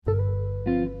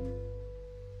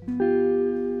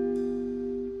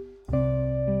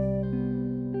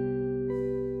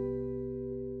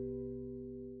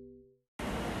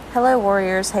Hello,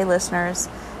 warriors. Hey, listeners.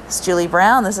 It's Julie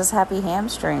Brown. This is Happy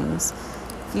Hamstrings.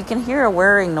 If you can hear a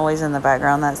whirring noise in the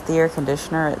background, that's the air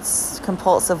conditioner. It's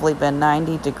compulsively been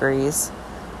 90 degrees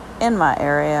in my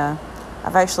area.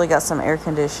 I've actually got some air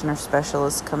conditioner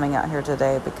specialists coming out here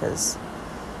today because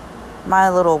my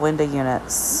little window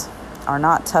units are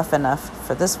not tough enough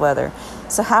for this weather.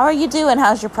 So how are you doing?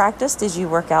 How's your practice? Did you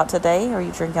work out today? Are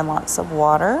you drinking lots of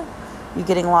water? Are you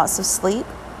getting lots of sleep?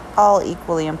 All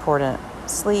equally important.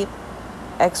 Sleep,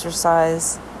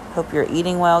 exercise, hope you're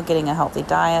eating well, getting a healthy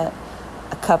diet,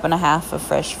 a cup and a half of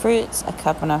fresh fruits, a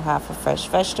cup and a half of fresh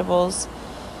vegetables.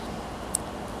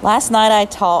 Last night I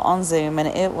taught on Zoom and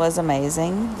it was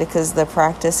amazing because the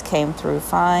practice came through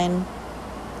fine.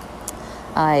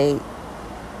 I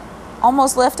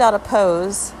almost left out a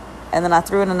pose and then I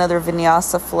threw in another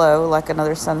vinyasa flow, like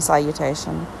another sun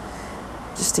salutation,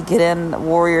 just to get in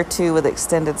warrior 2 with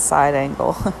extended side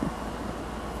angle.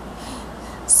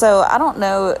 So I don't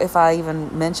know if I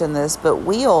even mentioned this, but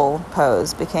wheel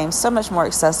pose became so much more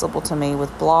accessible to me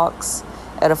with blocks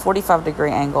at a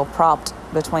 45-degree angle propped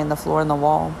between the floor and the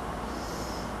wall.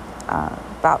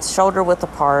 About shoulder width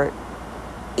apart.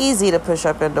 Easy to push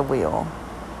up into wheel.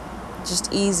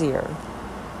 Just easier.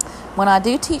 When I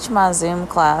do teach my Zoom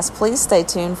class, please stay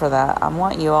tuned for that. I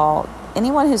want you all,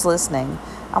 anyone who's listening,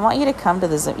 I want you to come to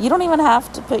the Zoom. You don't even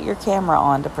have to put your camera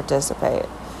on to participate.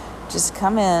 Just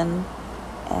come in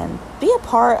and be a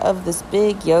part of this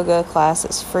big yoga class.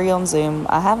 It's free on Zoom.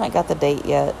 I haven't got the date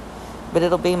yet, but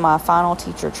it'll be my final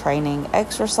teacher training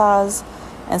exercise.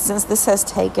 And since this has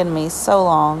taken me so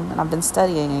long, and I've been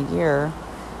studying a year,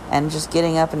 and just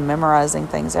getting up and memorizing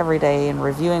things every day and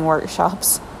reviewing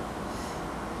workshops,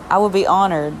 I would be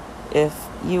honored if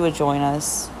you would join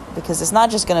us, because it's not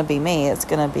just going to be me, it's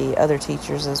going to be other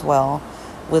teachers as well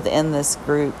within this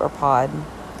group or pod.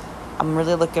 I'm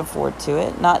really looking forward to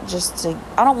it. Not just to,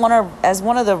 I don't want to, as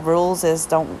one of the rules is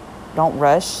don't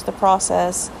rush the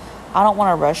process. I don't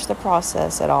want to rush the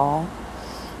process at all.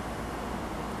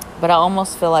 But I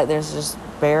almost feel like there's just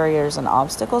barriers and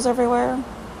obstacles everywhere.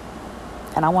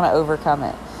 And I want to overcome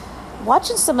it.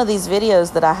 Watching some of these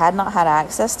videos that I had not had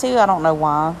access to, I don't know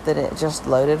why, that it just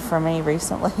loaded for me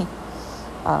recently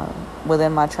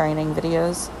within my training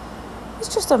videos.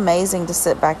 It's just amazing to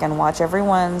sit back and watch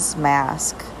everyone's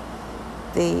mask.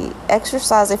 The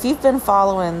exercise, if you've been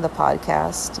following the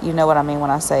podcast, you know what I mean when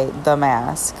I say the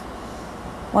mask.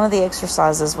 One of the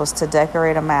exercises was to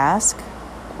decorate a mask.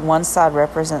 One side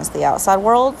represents the outside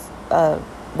world,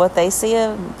 what they see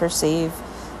and perceive,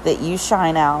 that you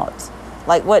shine out.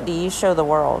 Like, what do you show the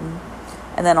world?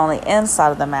 And then on the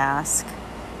inside of the mask,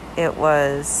 it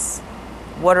was,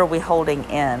 what are we holding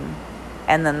in?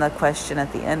 And then the question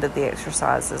at the end of the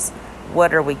exercise is,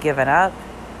 what are we giving up?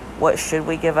 What should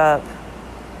we give up?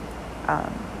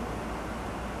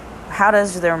 How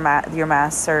does your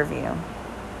mask serve you?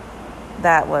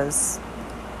 That was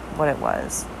what it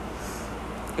was.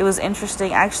 It was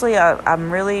interesting. Actually,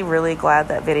 I'm really, really glad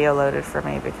that video loaded for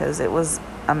me because it was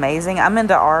amazing. I'm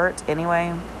into art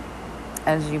anyway,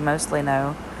 as you mostly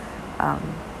know.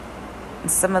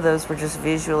 Some of those were just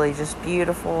visually just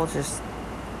beautiful.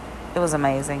 It was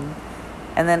amazing.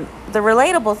 And then the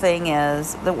relatable thing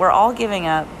is that we're all giving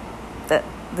up. That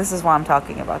this is why I'm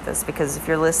talking about this, because if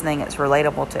you're listening, it's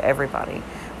relatable to everybody.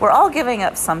 We're all giving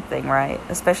up something, right?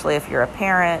 Especially if you're a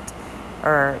parent,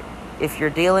 or if you're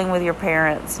dealing with your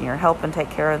parents and you're helping take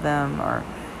care of them, or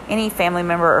any family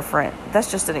member or friend. That's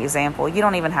just an example. You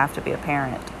don't even have to be a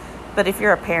parent. But if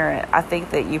you're a parent, I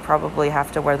think that you probably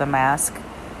have to wear the mask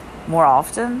more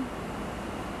often,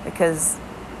 because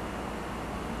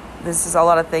this is a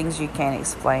lot of things you can't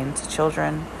explain to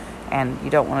children, and you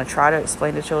don't want to try to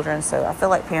explain to children. So I feel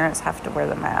like parents have to wear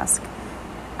the mask,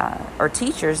 or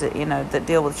teachers that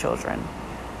deal with children.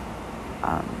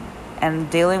 And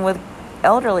dealing with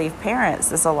elderly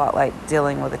parents is a lot like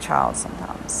dealing with a child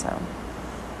sometimes. So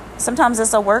sometimes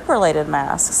it's a work-related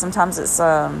mask. Sometimes it's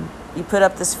you put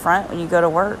up this front when you go to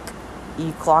work.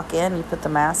 You clock in, you put the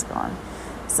mask on.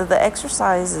 So the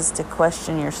exercise is to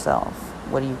question yourself.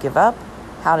 What do you give up?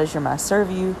 How does your mask serve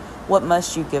you? What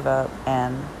must you give up?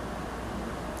 And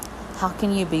how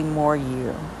can you be more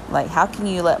you? Like, how can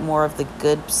you let more of the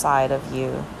good side of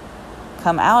you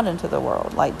come out into the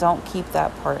world? Like, don't keep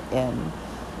that part in.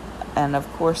 And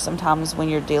of course, sometimes when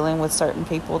you're dealing with certain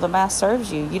people, the mask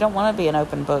serves you. You don't want to be an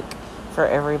open book for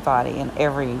everybody and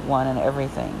everyone and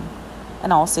everything.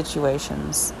 And all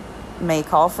situations may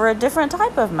call for a different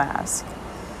type of mask.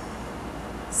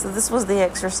 So this was the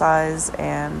exercise,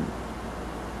 and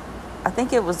I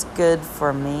think it was good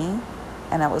for me.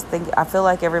 And I feel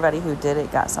like everybody who did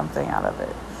it got something out of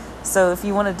it. So if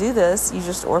you want to do this, you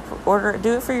just do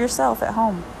it for yourself at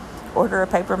home. Order a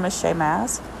paper mache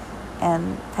mask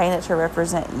and paint it to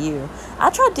represent you. I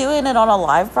tried doing it on a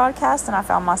live broadcast, and I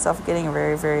found myself getting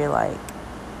very, very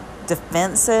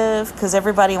defensive, because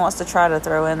everybody wants to try to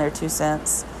throw in their 2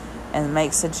 cents and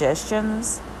make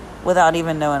suggestions without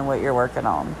even knowing what you're working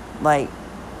on. I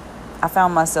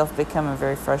found myself becoming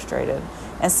very frustrated.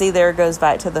 And see, there it goes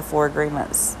back to the 4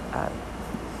 agreements.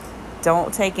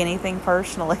 Don't take anything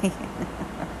personally.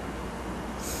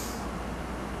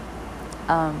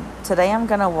 Today I'm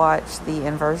going to watch the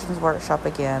Inversions Workshop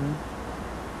again.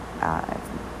 I've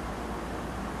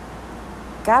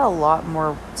got a lot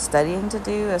more studying to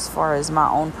do as far as my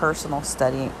own personal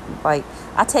studying. I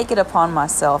take it upon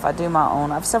myself. I do my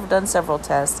own. I've done several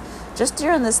tests. Just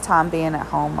during this time being at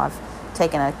home, I've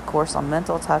taken a course on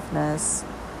mental toughness.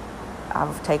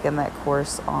 I've taken that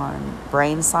course on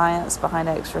brain science behind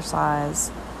exercise.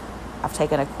 I've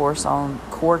taken a course on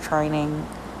core training.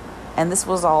 And this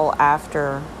was all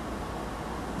after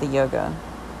the yoga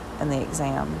and the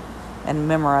exam and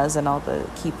memorizing all the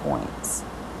key points.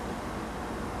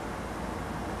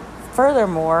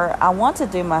 Furthermore, I want to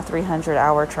do my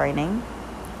 300-hour training.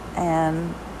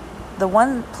 And the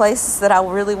one place that I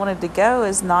really wanted to go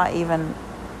is not even,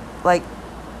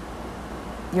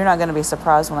 you're not going to be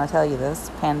surprised when I tell you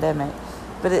this, pandemic.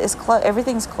 But it's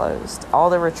everything's closed. All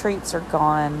the retreats are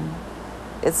gone.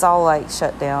 It's all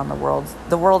shut down.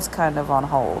 The world's kind of on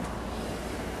hold.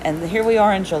 And here we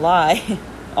are in July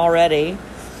already.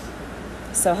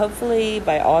 So hopefully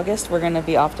by August we're going to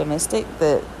be optimistic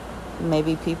that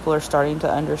maybe people are starting to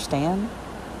understand.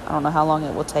 I don't know how long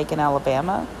it will take in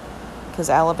Alabama, because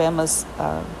Alabama's,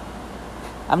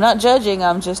 I'm not judging,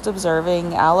 I'm just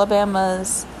observing.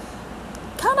 Alabama's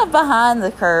kind of behind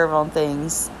the curve on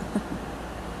things.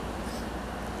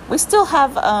 We still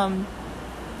have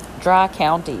dry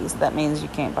counties. That means you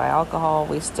can't buy alcohol.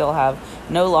 We still have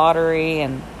no lottery,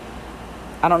 and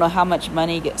I don't know how much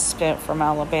money gets spent from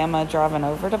Alabama driving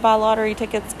over to buy lottery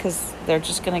tickets, because they're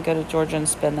just going to go to Georgia and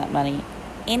spend that money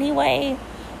anyway.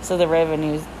 So the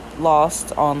revenue's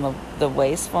lost on the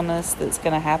wastefulness that's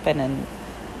going to happen, and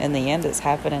in the end it's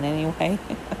happening anyway.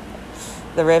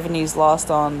 The revenue's lost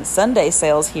on Sunday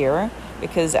sales here,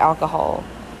 because alcohol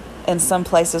in some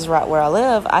places right where I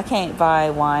live, I can't buy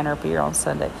wine or beer on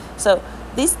Sunday. So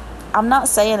I'm not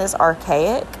saying it's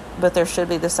archaic, but there should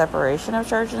be the separation of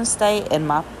church and state, in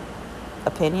my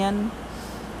opinion.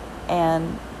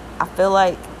 And I feel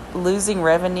like losing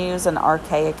revenue is an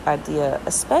archaic idea,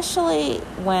 especially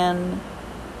when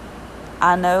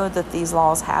I know that these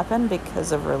laws happen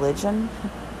because of religion.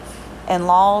 And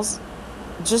laws,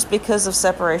 just because of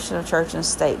separation of church and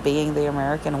state being the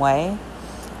American way,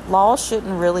 laws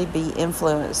shouldn't really be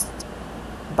influenced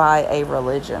by a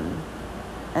religion.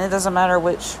 And it doesn't matter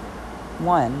which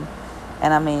one.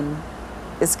 And I mean,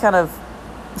 it's kind of,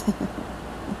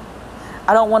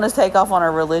 I don't want to take off on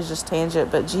a religious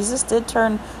tangent, but Jesus did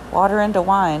turn water into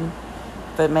wine.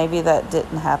 But maybe that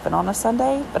didn't happen on a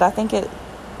Sunday, but I think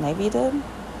maybe it did.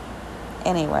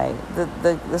 Anyway,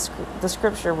 the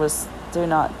scripture was, do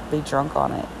not be drunk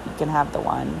on it. You can have the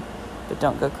wine, but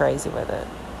don't go crazy with it.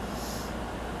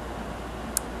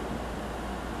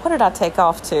 What did I take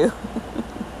off to?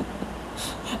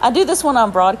 I do this when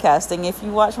I'm broadcasting. If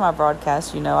you watch my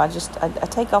broadcast, you know I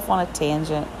take off on a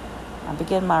tangent. I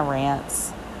begin my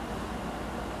rants.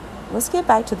 Let's get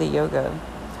back to the yoga.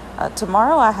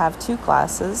 Tomorrow I have 2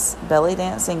 classes, belly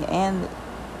dancing and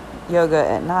yoga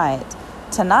at night.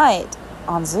 Tonight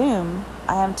on Zoom,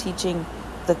 I am teaching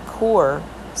the core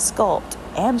sculpt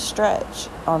and stretch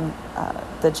on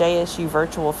the JSU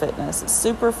Virtual Fitness. It's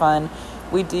super fun.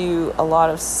 We do a lot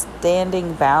of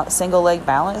standing single leg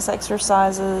balance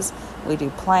exercises. We do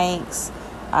planks.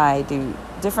 I do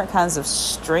different kinds of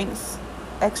strength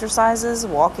exercises.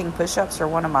 Walking push-ups are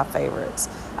one of my favorites.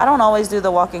 I don't always do the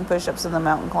walking push-ups and the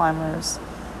mountain climbers,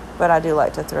 but I do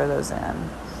like to throw those in.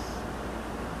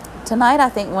 Tonight, I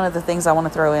think one of the things I want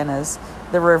to throw in is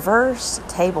the reverse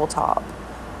tabletop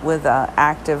with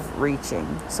active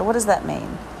reaching. So what does that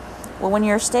mean? Well, when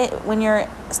you're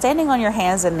standing on your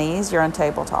hands and knees, you're on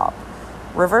tabletop.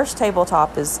 Reverse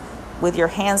tabletop is with your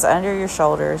hands under your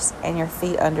shoulders and your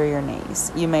feet under your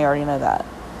knees. You may already know that.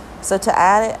 So to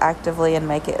add it actively and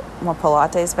make it more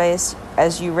Pilates-based,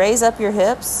 as you raise up your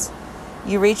hips,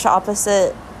 you reach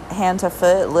opposite hand to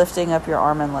foot, lifting up your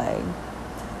arm and leg.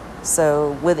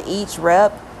 So with each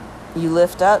rep, you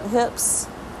lift up hips,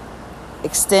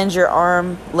 extend your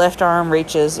arm, left arm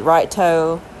reaches right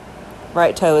toe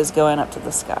is going up to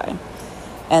the sky.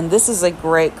 And this is a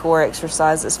great core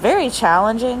exercise. It's very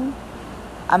challenging.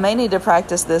 I may need to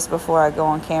practice this before I go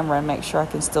on camera and make sure I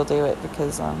can still do it,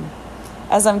 because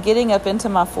as I'm getting up into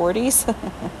my 40s,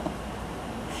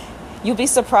 you'll be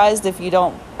surprised if you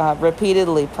don't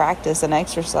repeatedly practice and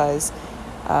exercise,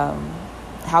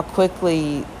 how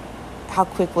quickly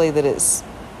that it's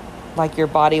like your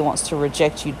body wants to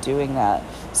reject you doing that.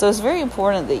 So it's very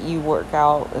important that you work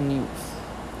out and you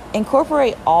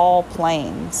incorporate all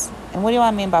planes. And what do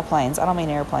I mean by planes? I don't mean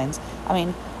airplanes. I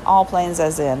mean all planes,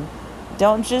 as in,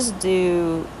 don't just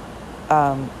do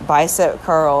bicep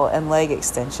curl and leg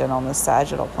extension on the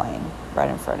sagittal plane right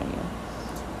in front of you.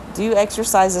 Do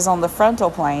exercises on the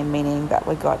frontal plane, meaning that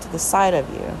would go out to the side of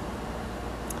you.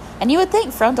 And you would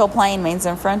think frontal plane means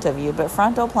in front of you, but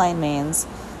frontal plane means,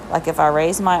 like, if I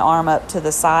raise my arm up to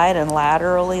the side and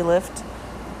laterally lift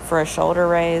for a shoulder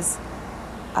raise,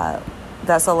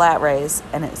 that's a lat raise,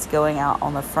 and it's going out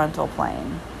on the frontal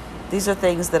plane. These are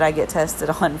things that I get tested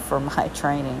on for my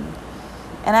training.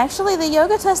 And actually, the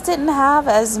yoga test didn't have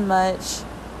as much.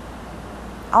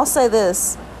 I'll say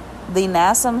this. The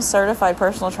NASM Certified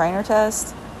Personal Trainer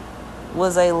test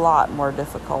was a lot more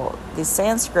difficult. The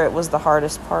Sanskrit was the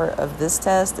hardest part of this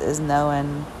test, is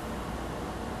knowing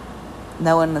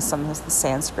some of the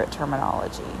Sanskrit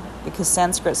terminology, because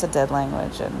Sanskrit's a dead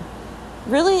language, and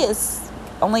really it's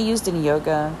only used in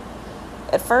yoga.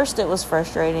 At first it was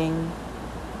frustrating,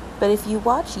 but if you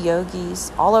watch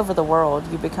yogis all over the world,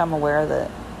 you become aware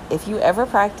that if you ever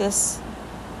practice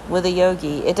with a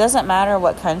yogi, it doesn't matter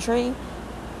what country.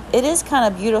 It is kind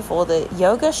of beautiful that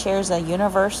yoga shares a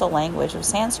universal language of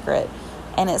Sanskrit,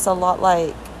 and it's a lot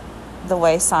like the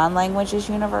way sign language is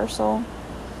universal.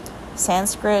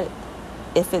 Sanskrit,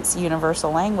 if it's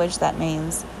universal language, that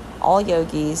means all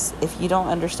yogis, if you don't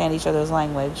understand each other's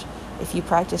language, if you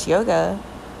practice yoga,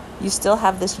 you still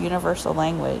have this universal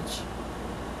language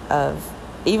of,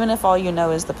 even if all you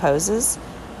know is the poses,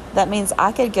 that means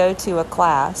I could go to a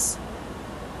class,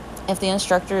 if the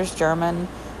instructor is German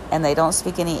and they don't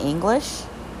speak any English.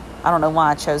 I don't know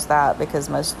why I chose that, because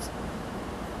most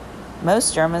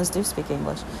Germans do speak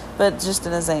English. But just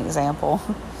as an example,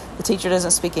 the teacher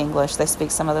doesn't speak English, they speak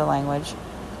some other language.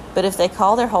 But if they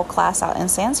call their whole class out in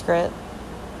Sanskrit,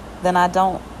 then I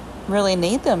don't really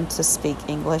need them to speak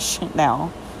English now,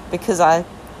 because I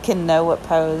can know what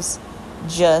pose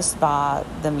just by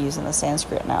them using the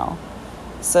Sanskrit now.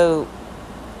 So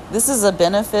this is a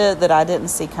benefit that I didn't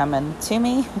see coming to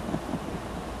me.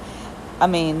 I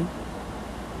mean,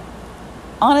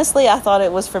 honestly, I thought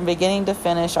it was from beginning to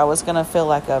finish, I was going to feel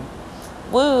like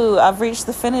woo, I've reached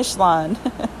the finish line.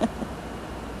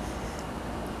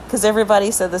 Because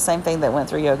everybody said the same thing that went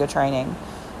through yoga training.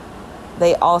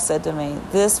 They all said to me,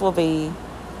 they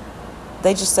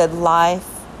just said life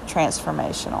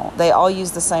transformational. They all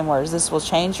used the same words. This will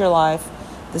change your life.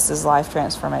 This is life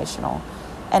transformational.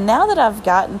 And now that I've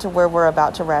gotten to where we're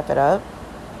about to wrap it up,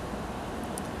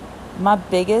 my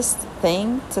biggest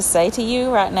thing to say to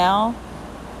you right now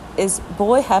is,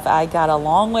 boy, have I got a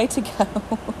long way to go.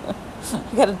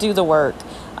 I got to do the work.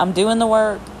 I'm doing the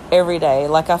work every day.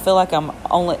 Like, I feel like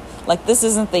this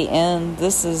isn't the end.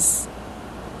 This is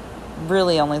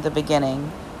really only the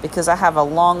beginning, because I have a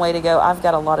long way to go. I've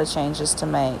got a lot of changes to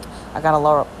make. I got a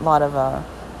lot of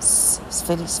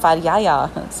svadhyaya.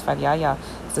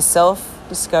 It's the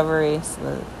self-discovery, it's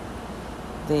the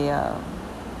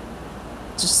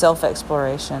just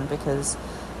self-exploration, because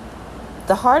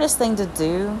the hardest thing to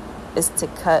do is to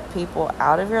cut people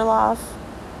out of your life,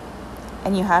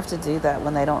 and you have to do that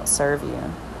when they don't serve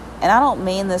you. And I don't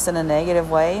mean this in a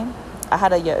negative way. I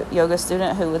had a yoga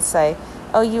student who would say,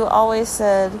 oh, you always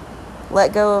said,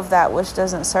 let go of that which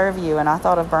doesn't serve you, and I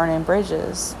thought of burning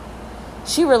bridges.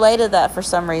 She related that for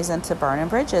some reason to burning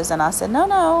bridges, and I said,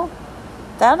 no,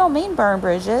 that don't mean burn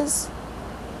bridges.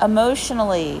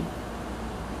 Emotionally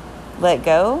let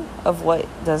go of what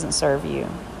doesn't serve you.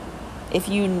 If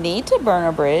you need to burn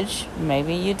a bridge,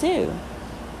 maybe you do,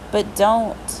 but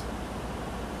don't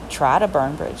try to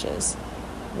burn bridges.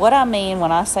 What I mean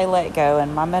when I say let go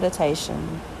in my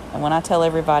meditation, and when I tell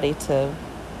everybody to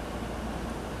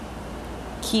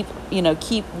keep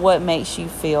what makes you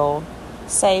feel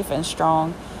safe and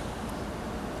strong.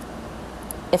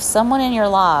 If someone in your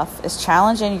life is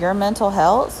challenging your mental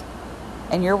health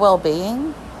and your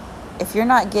well-being, if you're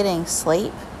not getting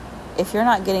sleep, if you're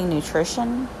not getting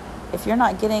nutrition, if you're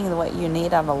not getting what you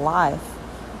need out of life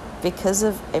because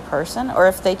of a person, or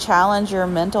if they challenge your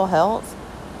mental health,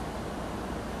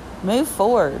 move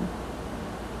forward.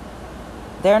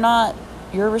 They're not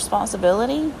your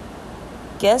responsibility.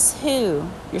 Guess who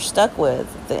you're stuck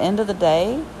with at the end of the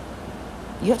day?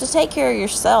 You have to take care of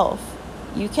yourself.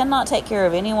 You cannot take care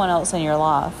of anyone else in your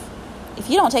life if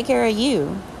you don't take care of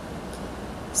you.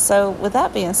 So with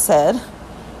that being said,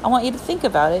 I want you to think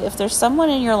about it. If there's someone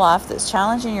in your life that's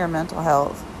challenging your mental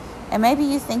health, and maybe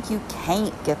you think you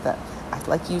can't get them,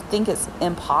 like you think it's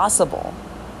impossible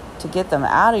to get them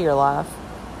out of your life,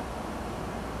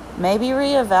 maybe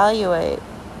reevaluate.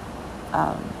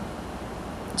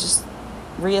 Just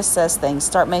reassess things.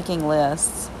 Start making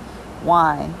lists.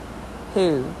 Why?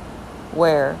 Who?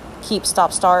 Where? Keep,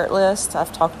 stop, start list.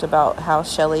 I've talked about how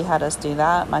Shelley had us do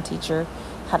that. My teacher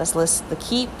had us list the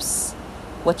keeps,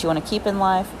 what you want to keep in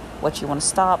life, what you want to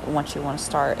stop, and what you want to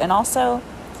start. And also,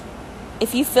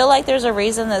 if you feel like there's a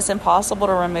reason that's impossible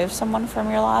to remove someone from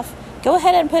your life, go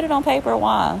ahead and put it on paper.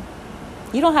 Why?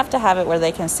 You don't have to have it where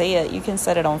they can see it. You can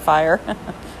set it on fire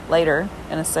later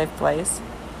in a safe place.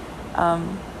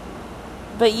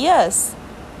 But yes,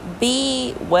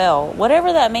 be well.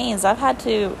 Whatever that means. I've had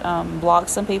to block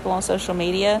some people on social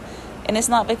media, and it's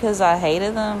not because I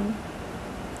hated them.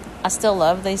 I still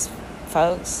love these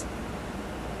folks.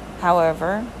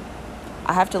 However,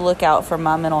 I have to look out for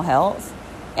my mental health,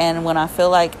 and when I feel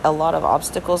like a lot of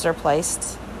obstacles are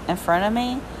placed in front of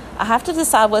me, I have to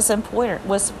decide what's important,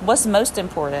 what's most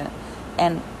important.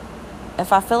 And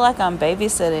if I feel like I'm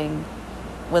babysitting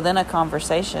within a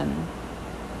conversation,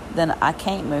 then I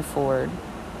can't move forward.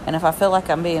 And if I feel like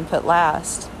I'm being put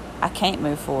last, I can't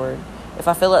move forward. If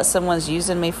I feel like someone's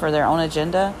using me for their own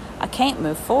agenda, I can't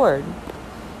move forward.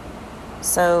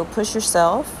 So push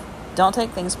yourself. Don't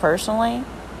take things personally.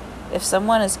 If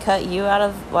someone has cut you out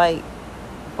of like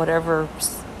whatever,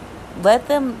 let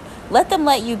them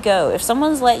let you go. If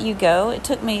someone's let you go, it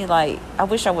took me like, I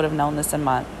wish I would have known this when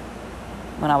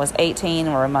I was 18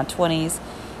 or in my 20s.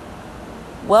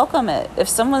 Welcome it. If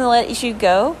someone lets you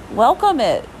go, welcome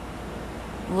it.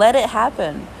 Let it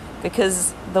happen.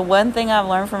 Because the one thing I've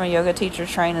learned from a yoga teacher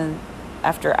training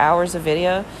after hours of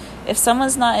video, if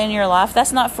someone's not in your life,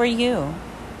 that's not for you.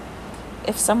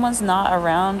 If someone's not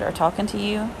around or talking to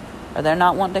you, or they're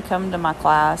not wanting to come to my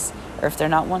class, or if they're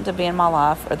not wanting to be in my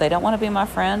life, or they don't want to be my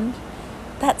friend,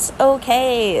 that's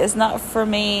okay. It's not for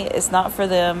me. It's not for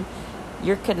them.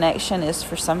 Your connection is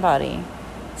for somebody.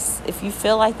 If you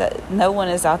feel like that no one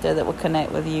is out there that will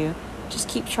connect with you, just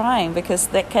keep trying, because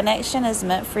that connection is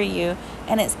meant for you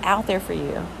and it's out there for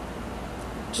you.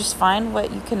 Just find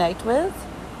what you connect with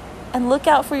and look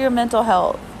out for your mental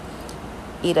health.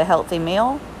 Eat a healthy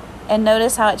meal and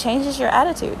notice how it changes your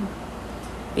attitude.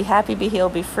 Be happy, be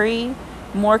healed, be free.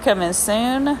 More coming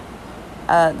soon.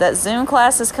 That Zoom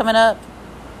class is coming up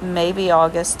maybe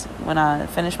August when I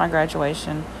finish my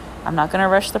graduation. I'm not going to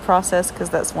rush the process because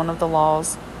that's one of the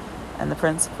laws and the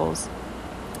principles.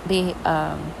 Be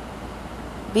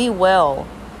well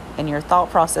in your thought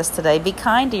process today. Be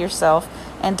kind to yourself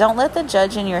and don't let the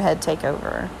judge in your head take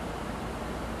over.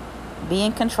 Be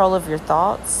in control of your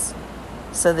thoughts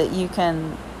so that you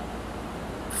can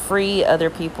free other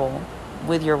people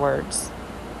with your words.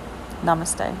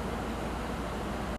 Namaste.